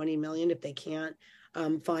Plan 20 million if they can't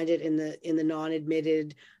find it in the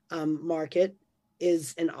non-admitted market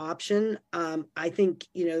is an option. I think,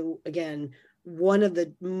 again, one of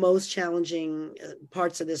the most challenging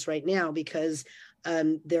parts of this right now, because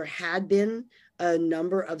there had been a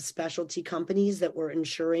number of specialty companies that were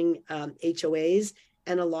insuring HOAs,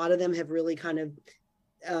 and a lot of them have really kind of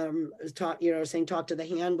talk to the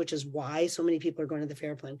hand, which is why so many people are going to the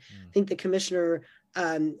Fair Plan. I think the commissioner,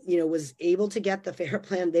 was able to get the Fair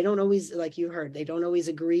Plan. They don't always, like you heard, they don't always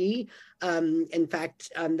agree. In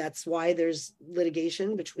fact, that's why there's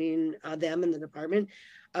litigation between them and the department.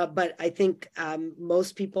 But I think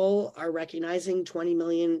most people are recognizing 20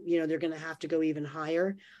 million, they're going to have to go even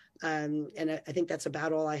higher. And I think that's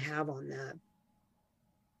about all I have on that.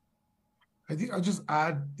 I think I'll just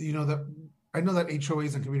add, that I know that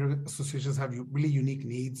HOAs and community associations have really unique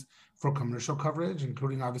needs for commercial coverage,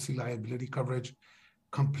 including obviously liability coverage,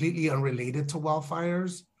 completely unrelated to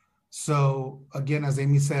wildfires. So again, as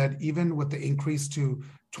Amy said, even with the increase to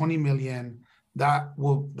 20 million, that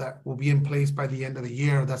will be in place by the end of the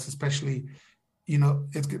year. That's especially,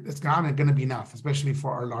 it's not going to be enough, especially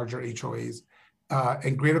for our larger HOAs.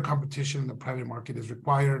 And greater competition in the private market is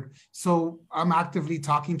required. So I'm actively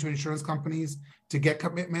talking to insurance companies to get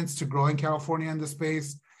commitments to grow in California in this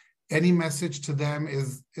space. Any message to them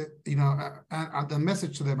is, the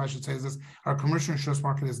message to them, I should say, is this: our commercial insurance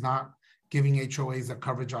market is not giving HOAs the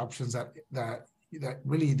coverage options that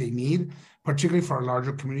really they need, particularly for our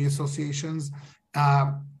larger community associations.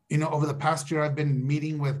 Over the past year, I've been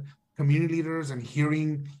meeting with community leaders and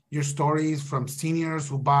hearing your stories from seniors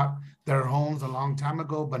who bought their homes a long time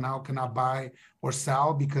ago, but now cannot buy or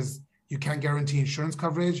sell because you can't guarantee insurance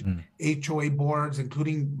coverage. HOA boards,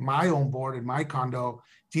 including my own board in my condo,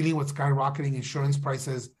 dealing with skyrocketing insurance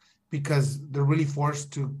prices because they're really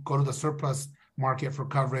forced to go to the surplus market for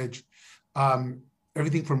coverage.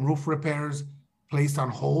 Everything from roof repairs placed on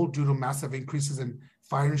hold due to massive increases in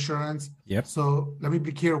fire insurance. Yep. So let me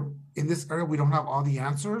be clear, in this area, we don't have all the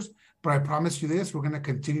answers, but I promise you this: we're going to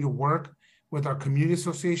continue to work with our community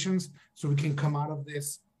associations so we can come out of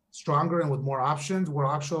this stronger and with more options. We're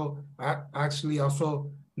actually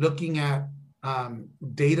also looking at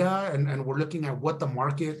data and we're looking at what the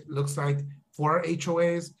market looks like for our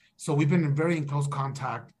HOAs. So we've been in very close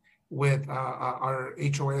contact with our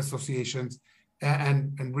HOA associations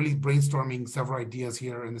and really brainstorming several ideas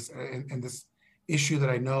here in this issue that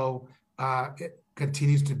I know it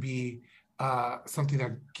continues to be something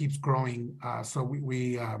that keeps growing. So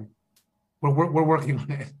we're working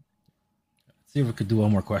on it. Let's see if we could do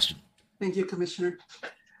one more question. Thank you, Commissioner.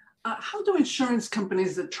 How do insurance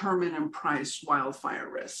companies determine and price wildfire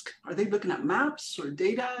risk? Are they looking at maps or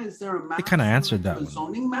data? Is there a map? They kind of answered that one.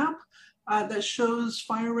 Zoning map that shows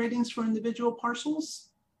fire ratings for individual parcels?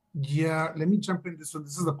 Yeah, let me jump in this one.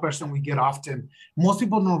 This is a question we get often. Most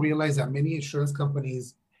people don't realize that many insurance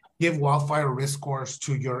companies give wildfire risk scores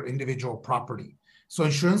to your individual property. So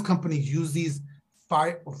insurance companies use these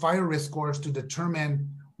fire risk scores to determine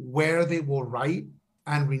where they will write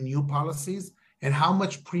and renew policies and how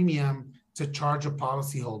much premium to charge a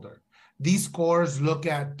policyholder. These scores look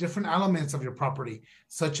at different elements of your property,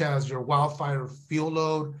 such as your wildfire fuel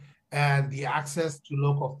load and the access to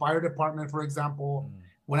local fire department, for example.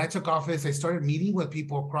 When I took office, I started meeting with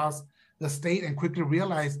people across the state and quickly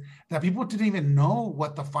realized that people didn't even know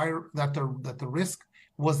what the risk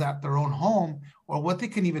was at their own home or what they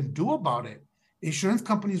can even do about it. Insurance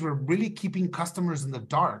companies were really keeping customers in the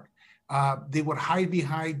dark. They would hide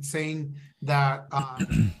behind saying that,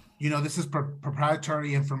 this is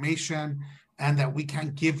proprietary information and that we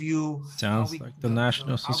can't give you. Sounds like the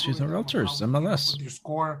National Association of Realtors, MLS. Your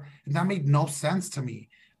score, and that made no sense to me.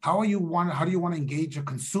 How do you want to engage a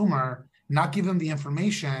consumer, not give them the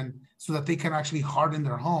information so that they can actually harden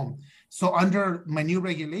their home? So under my new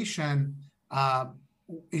regulation,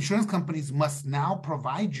 insurance companies must now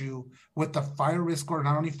provide you with the fire risk score,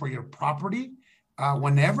 not only for your property,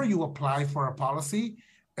 whenever you apply for a policy,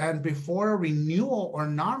 and before renewal or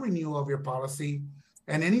non-renewal of your policy,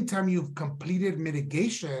 and anytime you've completed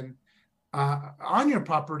mitigation on your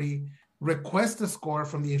property, request a score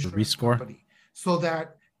from the insurance company so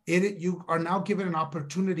that you are now given an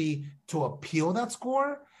opportunity to appeal that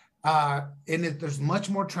score. There's much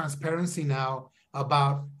more transparency now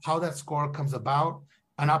about how that score comes about,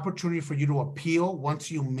 an opportunity for you to appeal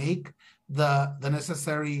once you make the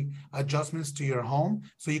necessary adjustments to your home,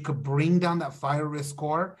 so you could bring down that fire risk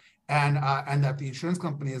score, and that the insurance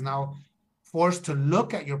company is now forced to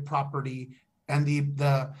look at your property and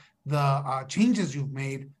the changes you've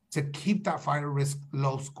made to keep that fire risk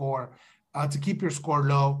low score, to keep your score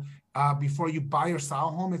low. Before you buy or sell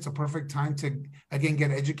a home, it's a perfect time to, again,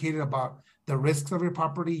 get educated about the risks of your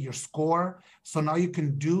property, your score. So now you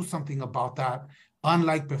can do something about that,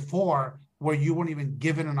 unlike before, where you weren't even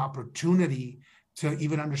given an opportunity to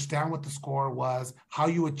even understand what the score was, how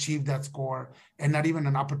you achieved that score, and not even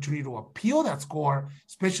an opportunity to appeal that score,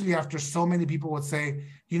 especially after so many people would say,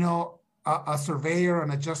 a surveyor,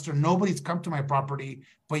 an adjuster, nobody's come to my property,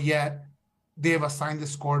 but yet they've assigned the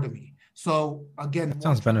score to me. So again, that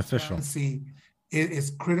sounds beneficial. It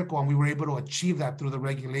is critical, and we were able to achieve that through the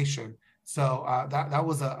regulation. So that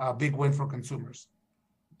was a big win for consumers.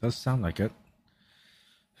 Does sound like it.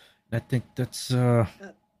 I think that's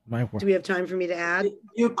my work. Do we have time for me to add?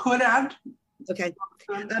 You could add. Okay.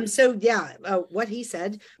 So yeah, what he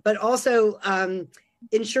said, but also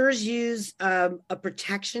insurers use a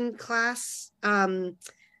protection class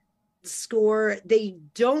score. They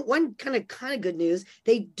don't, one kind of good news,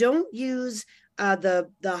 they don't use the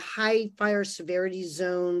high fire severity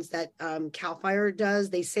zones that CAL FIRE does.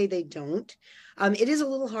 They say they don't. It is a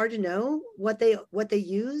little hard to know what they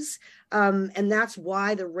use, and that's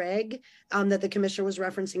why the reg that the commissioner was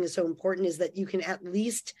referencing is so important. Is that you can at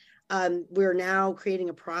least we're now creating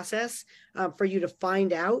a process for you to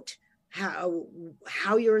find out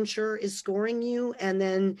how your insurer is scoring you, and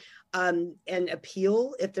then and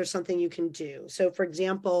appeal if there's something you can do. So for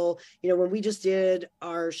example, when we just did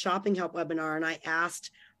our shopping help webinar and I asked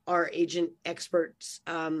our agent experts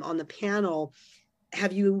on the panel,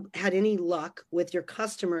 have you had any luck with your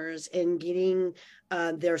customers in getting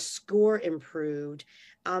their score improved?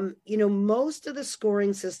 Most of the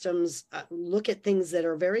scoring systems look at things that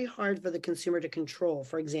are very hard for the consumer to control.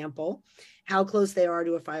 For example, how close they are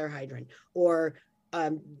to a fire hydrant, or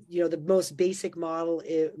the most basic model,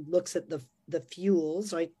 it looks at the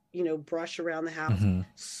fuels, like brush around the house,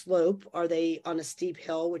 slope, are they on a steep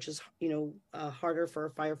hill, which is harder for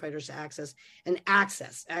firefighters to access, and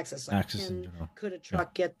access could a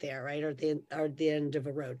truck get there, right, or the end of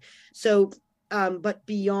a road. So but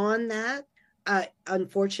beyond that,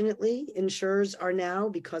 unfortunately, insurers are now,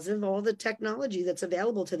 because of all the technology that's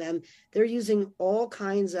available to them, they're using all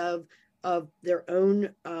kinds of their own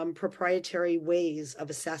proprietary ways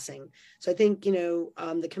of assessing. So I think,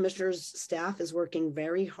 the commissioner's staff is working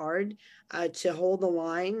very hard to hold the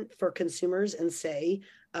line for consumers and say,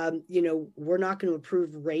 we're not going to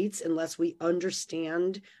approve rates unless we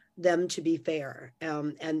understand them to be fair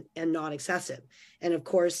and not excessive. And of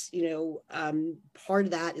course, part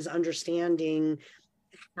of that is understanding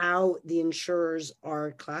how the insurers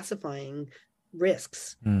are classifying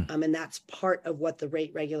risks. And that's part of what the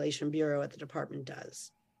Rate Regulation Bureau at the department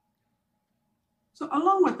does. So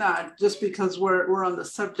along with that, just because we're on the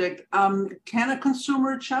subject, can a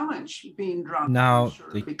consumer challenge being dropped now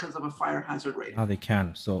because of a fire hazard rating? Now they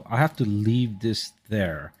can. So I have to leave this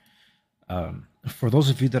there. For those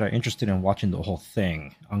of you that are interested in watching the whole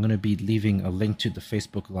thing, I'm going to be leaving a link to the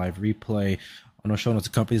Facebook Live replay on the show notes to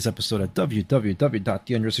accompany this episode at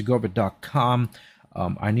www.theandresegovia.com.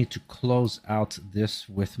 I need to close out this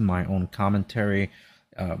with my own commentary.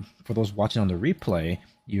 For those watching on the replay,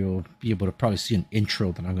 you'll be able to probably see an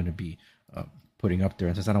intro that I'm going to be putting up there.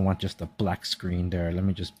 And since I don't want just a black screen there, let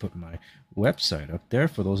me just put my website up there.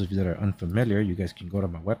 For those of you that are unfamiliar, you guys can go to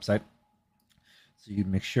my website, so you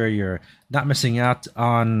make sure you're not missing out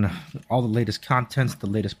on all the latest contents, the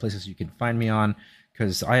latest places you can find me on,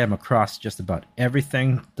 because I am across just about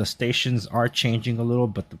everything. The stations are changing a little,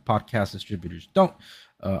 but the podcast distributors don't.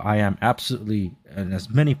 I am absolutely in as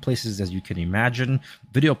many places as you can imagine.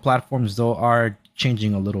 Video platforms, though, are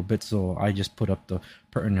changing a little bit, so I just put up the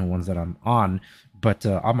pertinent ones that I'm on. But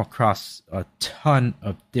I'm across a ton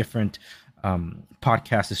of different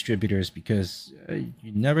podcast distributors, because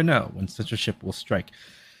you never know when censorship will strike.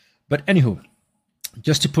 But anywho,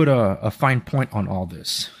 just to put a fine point on all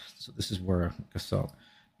this, so this is where I guess I'll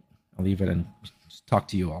leave it and just talk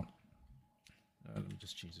to you all. Let me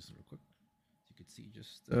just change this real quick. You can see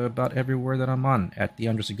just about everywhere that I'm on at the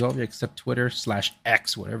 _Segovia, except Twitter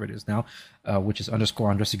 /X, whatever it is now, which is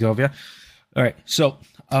 _Segovia. All right, so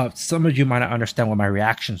some of you might not understand what my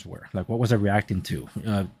reactions were. Like, what was I reacting to?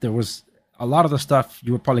 There was a lot of the stuff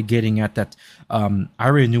you were probably getting at that I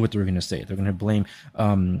already knew what they were going to say. They're going to blame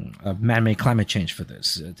man-made climate change for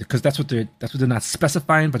this, because that's what they're not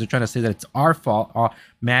specifying, but they're trying to say that it's our fault, our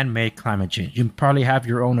man-made climate change. You probably have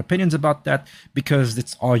your own opinions about that, because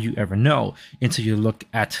it's all you ever know until you look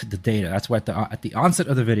at the data. That's why at the onset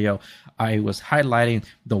of the video, I was highlighting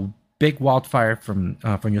the big wildfire from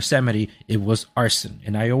Yosemite. It was arson,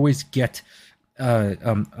 and I always get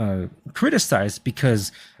criticized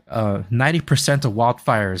because 90% of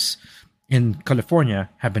wildfires in California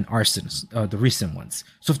have been arsons, the recent ones.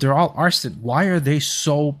 So if they're all arson, why are they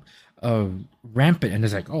so rampant? And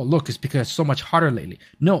it's like, oh, look, it's because it's so much hotter lately.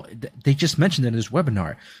 No, they just mentioned in this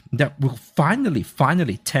webinar that we'll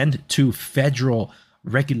finally tend to federal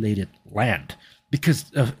regulated land, because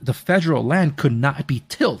the federal land could not be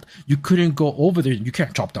tilled. You couldn't go over there. You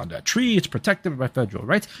can't chop down that tree. It's protected by federal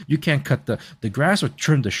rights. You can't cut the grass or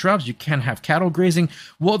trim the shrubs. You can't have cattle grazing.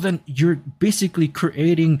 Well, then you're basically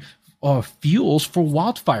creating fuels for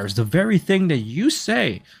wildfires, the very thing that you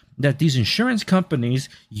say that these insurance companies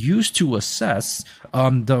use to assess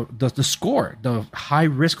the score, the high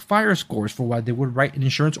risk fire scores, for why they would write an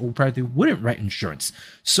insurance or why they wouldn't write insurance.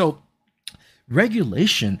 So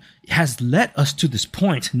regulation has led us to this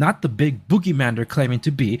point, not the big boogeyman they're claiming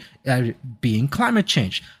to be, being climate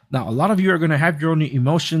change. Now, a lot of you are going to have your own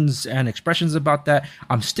emotions and expressions about that.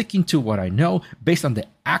 I'm sticking to what I know based on the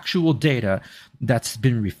actual data that's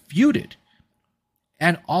been refuted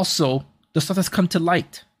and also the stuff that's come to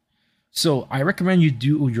light. So I recommend you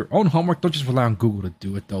do your own homework. Don't just rely on Google to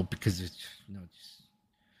do it, though, because it's,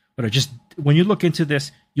 just when you look into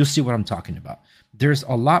this, you'll see what I'm talking about. There's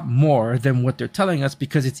a lot more than what they're telling us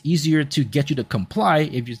because it's easier to get you to comply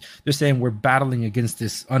if they're saying we're battling against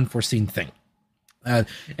this unforeseen thing.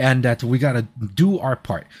 And that we got to do our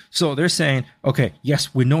part. So they're saying, okay,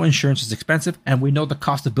 yes, we know insurance is expensive, and we know the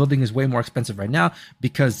cost of building is way more expensive right now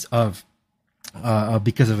because of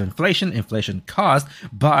inflation caused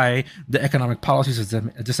by the economic policies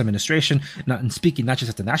of this administration. I'm speaking not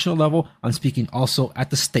just at the national level, I'm speaking also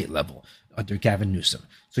at the state level under Gavin Newsom.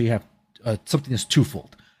 So you have something that's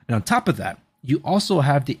twofold. And on top of that, you also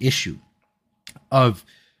have the issue of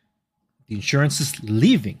the insurances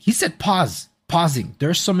leaving. He said pausing.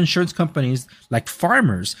 There's some insurance companies like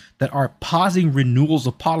Farmers that are pausing renewals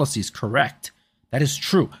of policies, correct? That is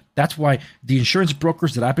true. That's why the insurance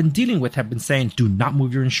brokers that I've been dealing with have been saying, do not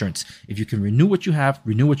move your insurance. If you can renew what you have,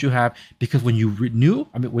 because when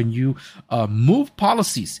you move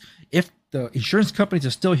policies, if the insurance companies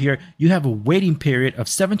are still here, you have a waiting period of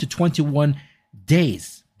 7 to 21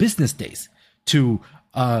 days, business days, to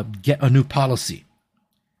get a new policy.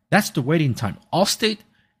 That's the waiting time. Allstate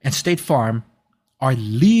and State Farm are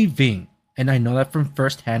leaving. And I know that from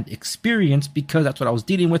firsthand experience because that's what I was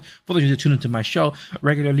dealing with. For those of you that tune into my show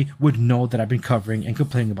regularly would know that I've been covering and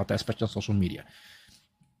complaining about that, especially on social media.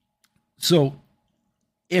 So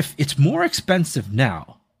if it's more expensive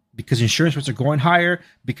now because insurance rates are going higher,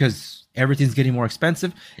 because everything's getting more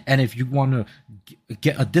expensive, and if you want to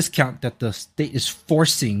get a discount that the state is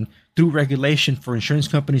forcing through regulation for insurance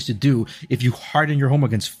companies to do, if you harden your home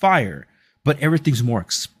against fire, but everything's more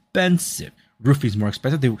expensive, roofing's more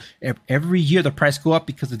expensive. Every year the price go up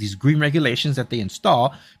because of these green regulations that they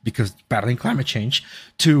install because battling climate change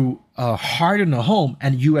to harden a home,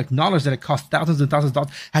 and you acknowledge that it costs thousands and thousands of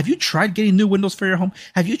dollars. Have you tried getting new windows for your home?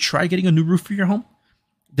 Have you tried getting a new roof for your home?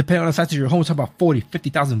 Depending on the size of your home, it's about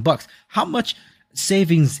 $40,000-$50,000. How much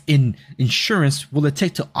savings in insurance will it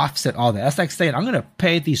take to offset all that? That's like saying, I'm going to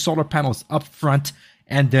pay these solar panels up front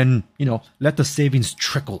and then, let the savings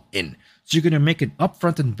trickle in. So you're going to make an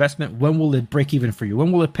upfront investment. When will it break even for you?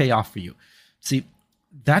 When will it pay off for you? See,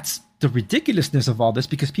 that's the ridiculousness of all this,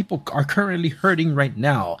 because people are currently hurting right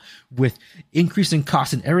now with increasing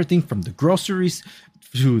costs in everything from the groceries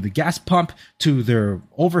to the gas pump to their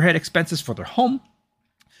overhead expenses for their home,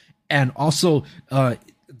 and also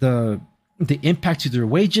the impact to their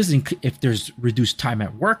wages and if there's reduced time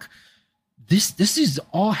at work. This is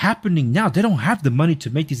all happening now. They don't have the money to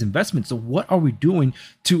make these investments. So what are we doing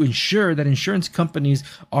to ensure that insurance companies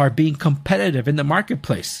are being competitive in the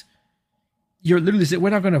marketplace? You're literally saying, we're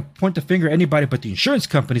not going to point the finger at anybody but the insurance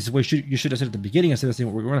companies. The way you should have said at the beginning, instead of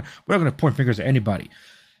saying we're not going to point fingers at anybody.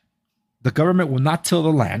 The government will not till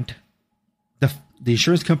the land. The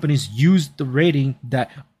insurance companies use the rating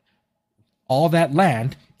that all that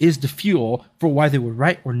land is the fuel for why they would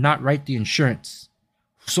write or not write the insurance.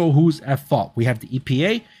 So who's at fault? We have the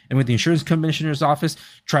EPA and with the insurance commissioner's office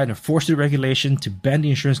trying to force the regulation to bend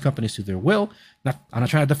the insurance companies to their will. I'm not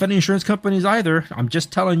trying to defend the insurance companies either. I'm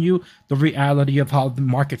just telling you the reality of how the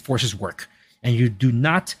market forces work. And you do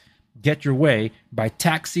not get your way by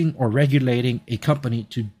taxing or regulating a company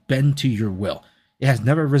to bend to your will. It has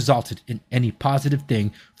never resulted in any positive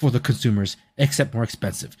thing for the consumers except more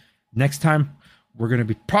expensive. Next time, we're going to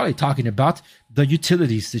be probably talking about the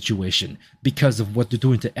utilities situation because of what they're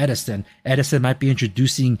doing to Edison. Edison might be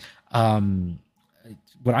introducing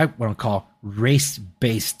what I want to call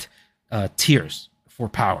race-based tiers for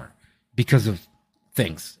power because of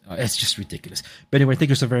things. It's just ridiculous. But anyway, thank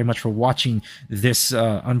you so very much for watching this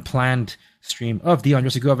unplanned stream of the Andre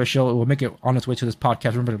Segovia Show. It will make it on its way to this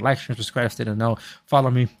podcast. Remember to like, share, subscribe, stay to know.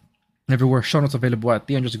 Follow me everywhere. Show notes available at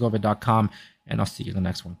theandresegovia.com, and I'll see you in the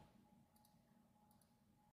next one.